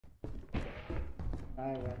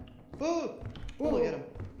Ooh! Don't look at him.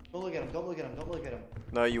 Don't look at him. Don't look at him. Don't look at him.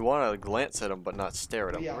 No, you want to glance at him, but not stare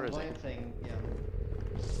at him. Yeah, Where I'm is he? glancing. Yeah.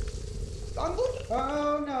 I'm looking.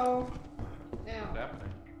 Oh no!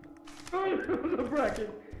 What's The bracket.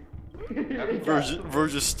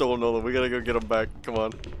 Verge stole another. We gotta go get him back. Come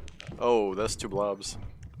on. Oh, that's 2 blobs.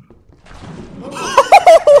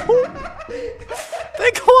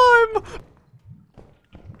 They climb!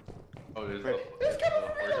 Oh, there's It's coming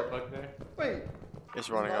for me. a bug there? Wait. It's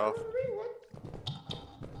running off.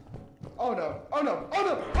 Oh no! Oh no! Oh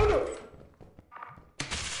no! Oh no!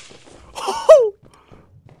 Oh!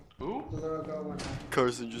 Who? The little girl went.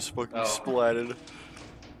 Carson just fucking Oh. splatted.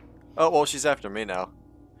 Oh, well, she's after me now.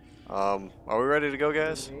 Are we ready to go,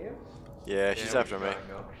 guys? Yeah, she's after me.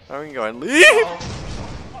 Now we can go ahead and leave!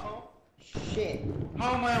 Shit.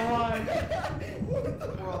 Oh my life!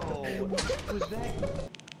 Bro, what was that?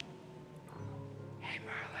 Hey,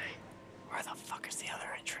 Marley. Where the fuck is the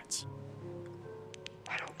other entrance?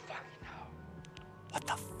 I don't fucking know. What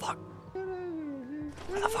the fuck?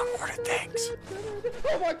 Where the fuck were the things?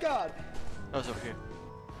 Oh my god! Oh, it's over here.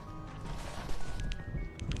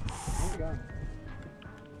 Oh my god.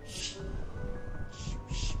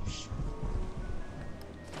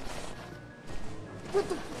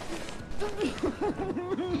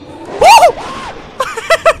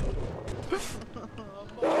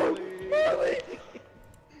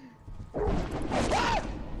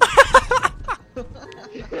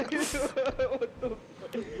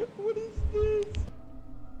 What is this?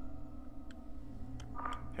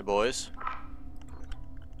 Hey, boys.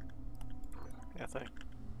 Yeah, thing.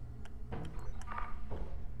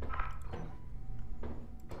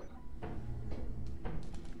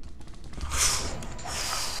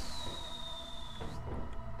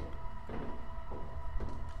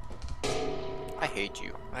 I hate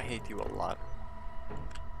you. I hate you a lot.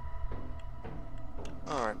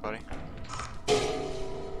 Alright, buddy.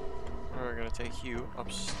 We're gonna take you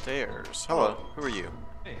upstairs. Hello, who are you?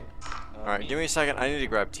 Hey. Alright, give me a second. I need to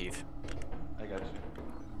grab teeth. I got you.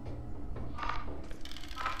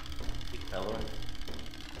 Hello.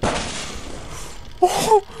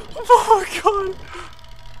 Oh, oh my god!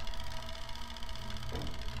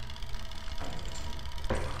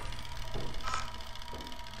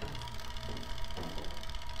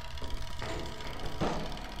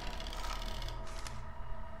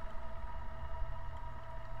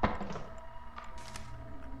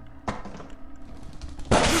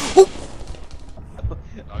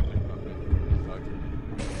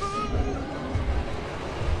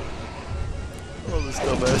 Oh, this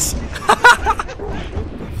dumbass.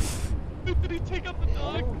 Did he take out the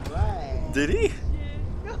dog? Alright. Did he?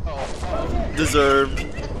 Oh. Deserved.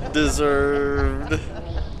 Deserved. It's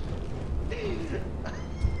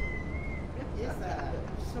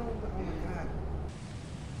so. Oh my god.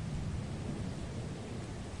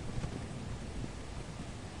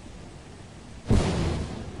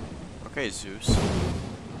 Okay, Zeus.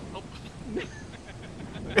 Nope.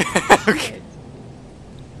 Okay.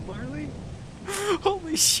 Marley?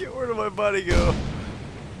 Holy shit, where did my body go?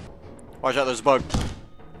 Watch out, there's a bug.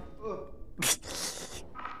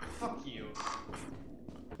 Fuck you.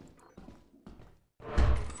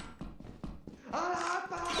 Ah,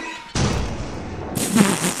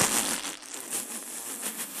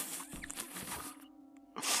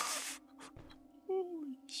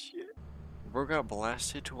 Holy shit. Bro got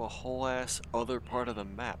blasted to a whole ass other part of the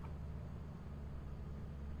map.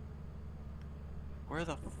 Where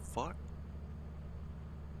the fuck?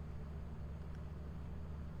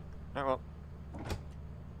 Oh well.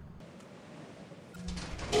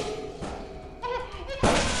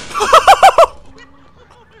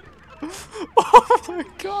 Oh my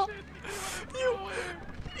god! You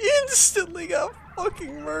instantly got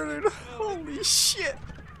fucking murdered! Holy shit!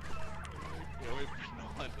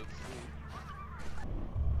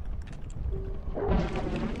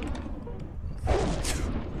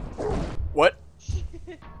 What?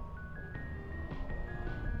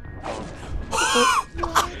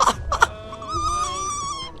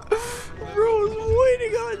 Bro was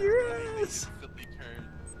waiting on your ass! Silly turn.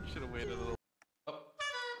 Should have waited a little. Oh.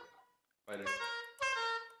 Spider.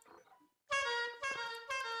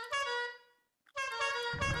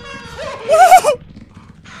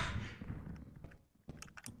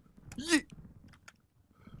 Yeet.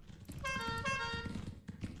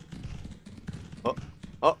 Oh,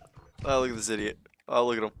 oh, oh, look at this idiot. Oh,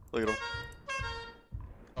 look at him, look at him.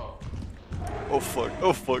 Oh. Oh fuck,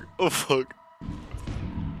 oh fuck, oh fuck.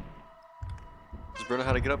 Does Bruno know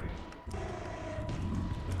how to get up here?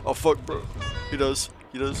 Oh fuck, bro. He does,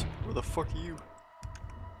 he does. Where the fuck are you?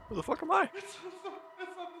 Where the fuck am I? It's on the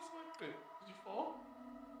swipe pit. Did you fall?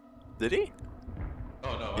 Did he?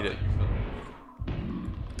 Oh no, He I did. thought you fell.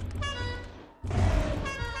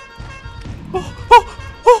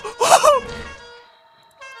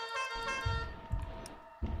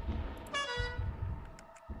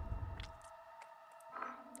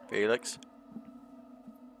 Felix?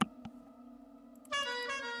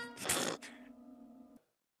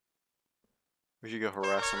 We should go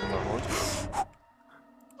harass him with our horns.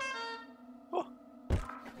 Oh.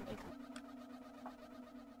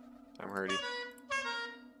 I'm hurty.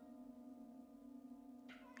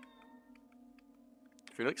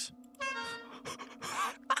 Felix?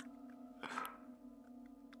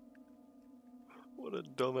 What a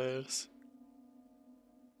dumbass.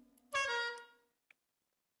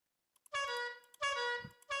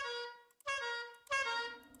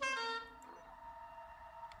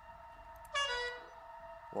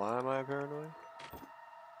 Why am I paranoid?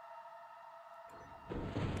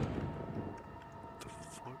 The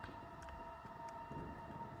fuck?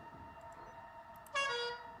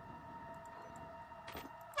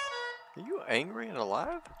 Are you angry and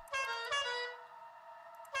alive?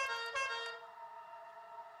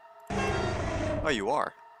 Oh, you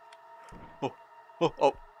are. Oh, oh,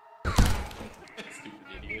 oh.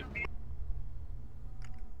 Stupid idiot.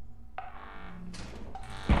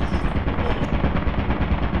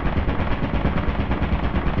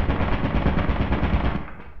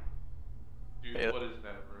 Dude, Yeah. what is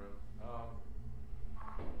that room?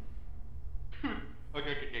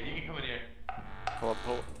 Okay, you can come in here. Hold up,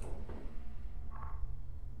 hold up.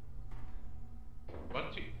 Why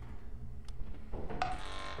don't you?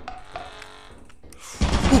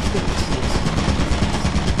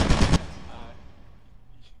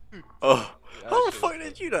 Oh, Yeah, how the shit. fuck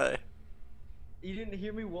did you die? You didn't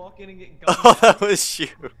hear me walk in and get gunned Oh, down? that was you.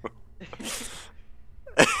 Damn,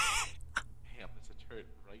 there's a turret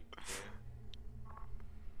right there.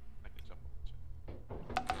 I can jump on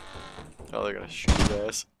the turret. Oh, they're gonna shoot his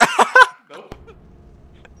ass. Nope.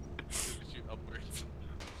 Shoot upwards.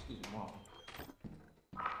 Excuse me, Mom.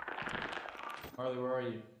 Harley, where are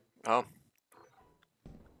you? Oh,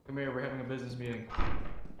 Come here, we're having a business meeting.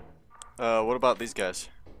 what about these guys?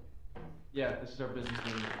 Yeah, this is our business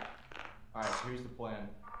meeting. Alright, so here's the plan.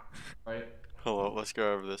 Right? Hold on, let's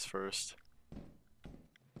go over this first.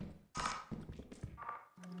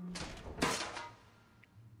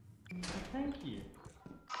 Thank you.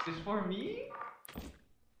 Is for me?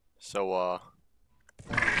 So, Oh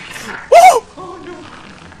no!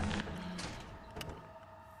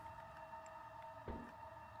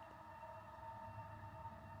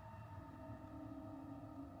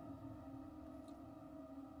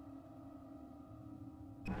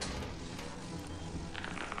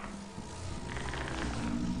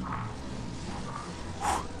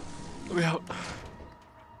 let me out.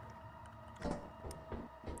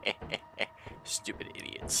 Stupid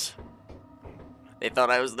idiots. They thought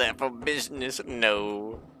I was there for business.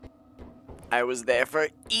 No. I was there for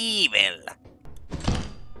evil.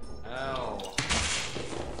 Ow.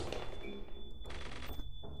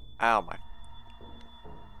 Ow, my.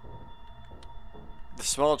 The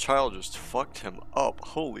small child just fucked him up.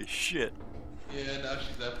 Holy shit. Yeah, now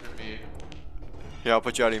she's after me. Yeah, I'll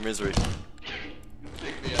put you out of your misery.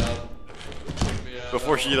 Take me out. Take me out.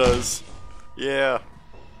 Before she does. Yeah.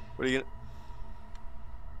 What are you gonna...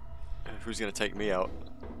 Who's gonna take me out?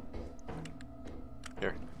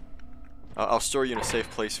 Here. I'll store you in a safe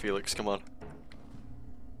place, Felix. Come on.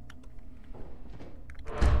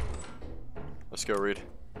 Let's go, Reed.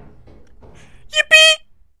 Yippee!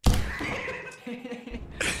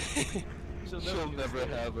 She'll never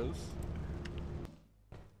have us.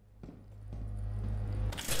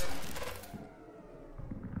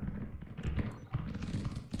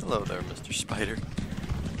 Hello there, Mr. Spider.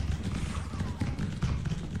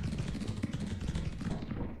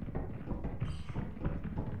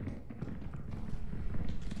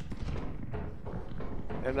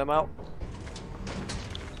 And I'm out.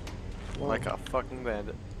 Like a fucking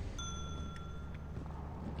bandit.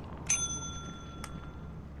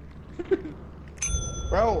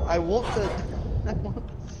 Bro, I want the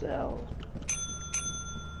cell.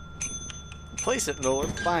 Place it,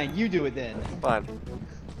 Nolan. Fine, you do it then. Fine.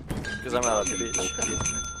 Because I'm not a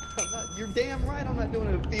bitch. You're damn right I'm not doing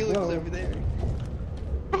it with Felix over there.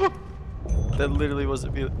 That literally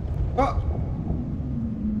wasn't Felix. Oh!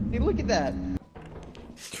 Hey, look at that.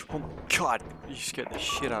 Oh my god, you scared the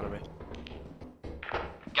shit out of me.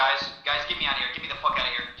 Guys, get me out of here. Get me the fuck out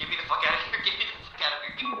of here. Get me the fuck out of here. Get me the fuck out of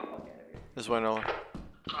here. Get me the fuck out of here. This way, Nolan.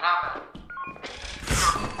 What happened?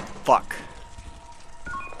 Fuck.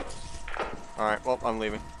 Alright, well, I'm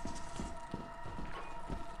leaving.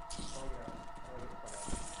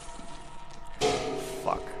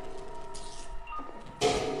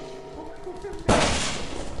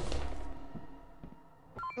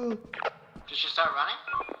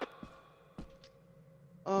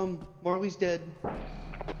 Marley's dead.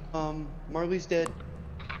 Marley's dead.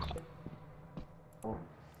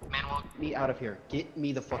 Manuel, Get me out of here. Get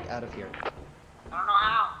me the fuck out of here. I don't know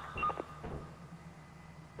how.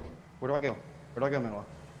 Where do I go? Where do I go, Manuel?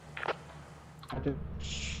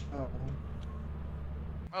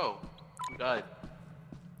 Oh, who died?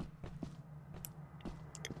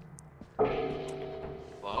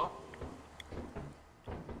 Hello?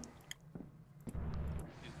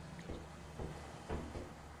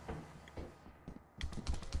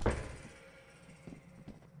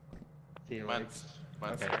 Felix.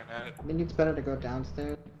 Mine's Okay. staring at it. I think it's better to go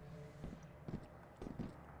downstairs.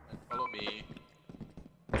 Follow me.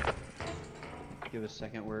 Give us a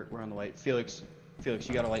second. We're on the way. Felix, you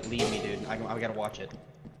gotta like lead me, dude. I gotta watch it.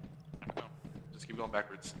 No, just keep going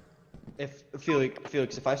backwards. If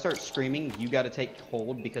Felix, if I start screaming, you gotta take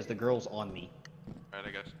hold because the girl's on me. Alright,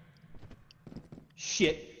 I got you.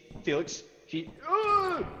 Shit, Felix. She.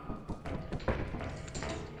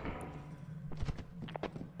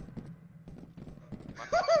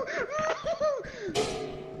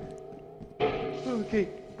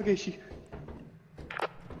 Okay, she.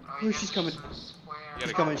 Oh, she's coming.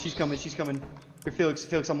 She's coming. She's coming. Here,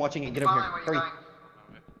 Felix, I'm watching it. Get over here. Hurry.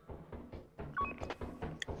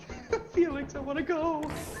 Felix, I wanna go.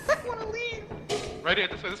 I wanna leave. Right here,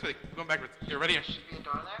 this way. Keep going backwards. Here, right here. Should be a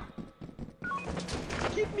door there?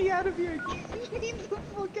 Get me out of here. Get me the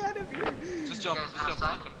fuck out of here. Just jump, You guys just jump,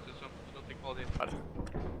 outside? just jump. You don't take all day. I-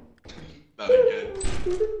 Not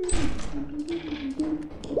again.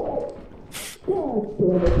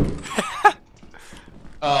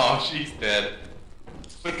 Oh, she's dead.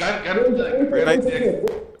 Wait, got him. Right.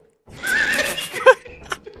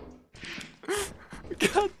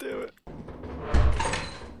 God damn it.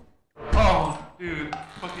 Oh, dude.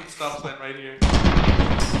 Fucking stop sign right here.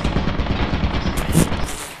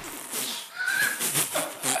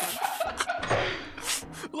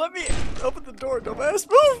 Let me open the door, dumbass.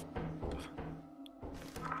 Move!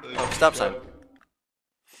 Oh, stop sign.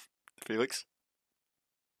 Felix?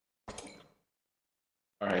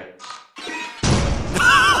 Alright.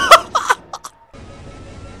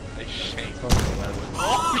 I shanked him.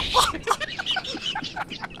 Oh, shit.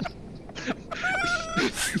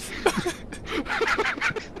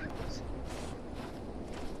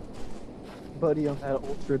 Buddy, on that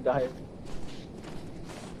ultra diet.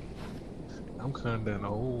 I'm kinda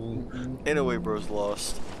old. Anyway, bro's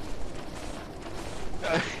lost.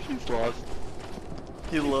 He's lost.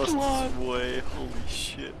 He lost his way. Holy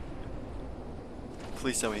shit.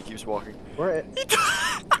 Please tell me he keeps walking. We're at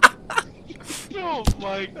Oh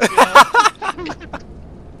my god.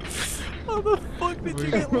 How the fuck did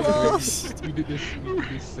you get lost? You did this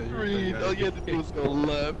same Reed, thing. all you had to do was go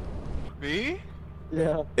left. Me?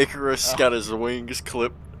 yeah. Icarus got his wings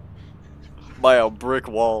clipped by a brick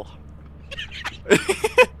wall.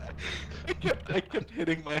 I kept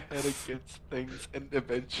hitting my head against things, and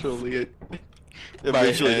eventually it.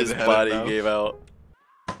 Eventually head his had body enough. gave out.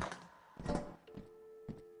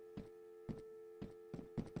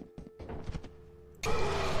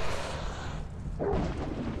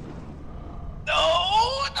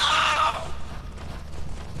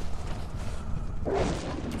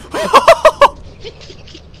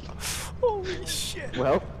 Holy shit.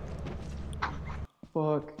 Well.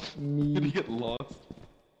 Fuck Did he me. get lost? Wait, is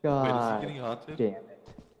he God getting haunted? damn it.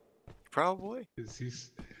 Probably. Is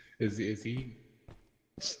he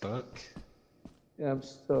stuck? I'm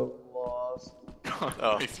so lost.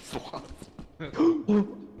 Oh. He's lost.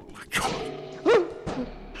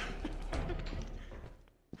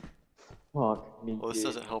 Fuck me. Well, this dude.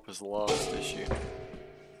 doesn't help his lost issue.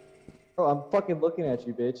 Bro, I'm fucking looking at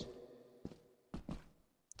you, bitch.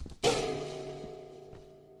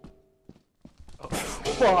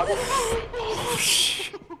 Fuck. Oh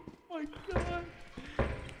shit. Oh my god.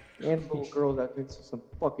 And little girls that thinks of some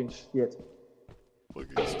fucking shit.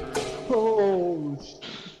 Fucking screwed. Oh shit.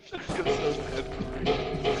 I feel so bad for Reed.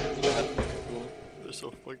 Bad for school. They're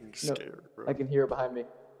so fucking No, scared, bro. I can hear it behind me.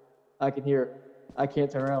 I can hear it. I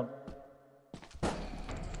can't turn around.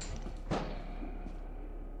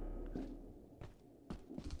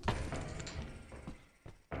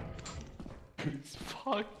 He's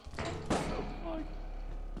fucked. So fucked.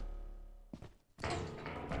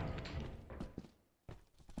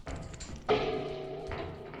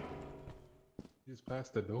 He's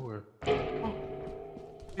past the door.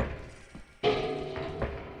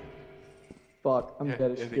 Fuck, I'm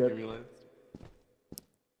dead as I think shit. you realized.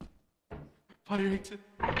 Fire exit.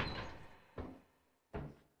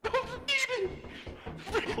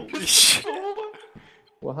 Holy shit.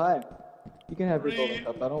 Well, hi. You can have your golden Reed.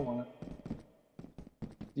 cup. I don't want it.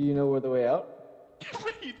 Do you know where the way out?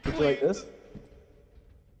 Reed, Would you like this?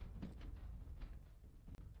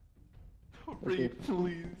 Reed,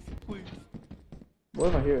 please, please,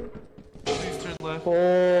 What am I hearing? please turn left.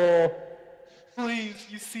 Oh. Please,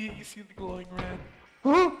 you see the glowing red.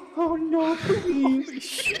 Oh no, please. Reed,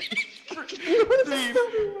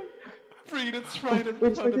 Reed, it's right in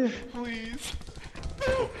Wait, front of right me, please.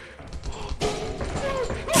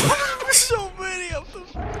 There's so many of them.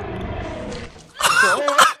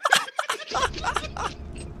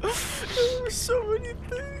 There were so many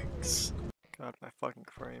things. God, my fucking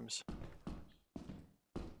frames.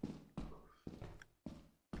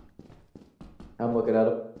 I'm looking at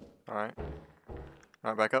him. Alright.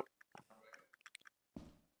 Alright, back up.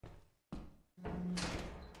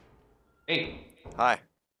 Hey. Hi.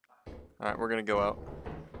 Alright, we're gonna go out.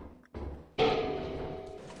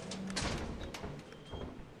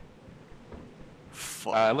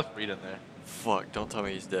 Fuck. I left Reed in there. Fuck, don't tell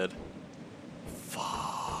me he's dead.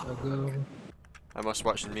 Fuck. I go. I must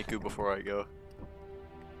watch Miku before I go.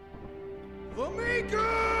 The Miku!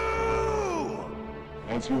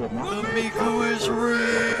 As you have not The Miku is real!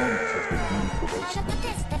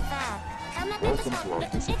 welcome to our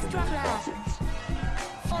disciplinary process.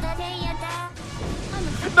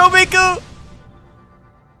 No Miku!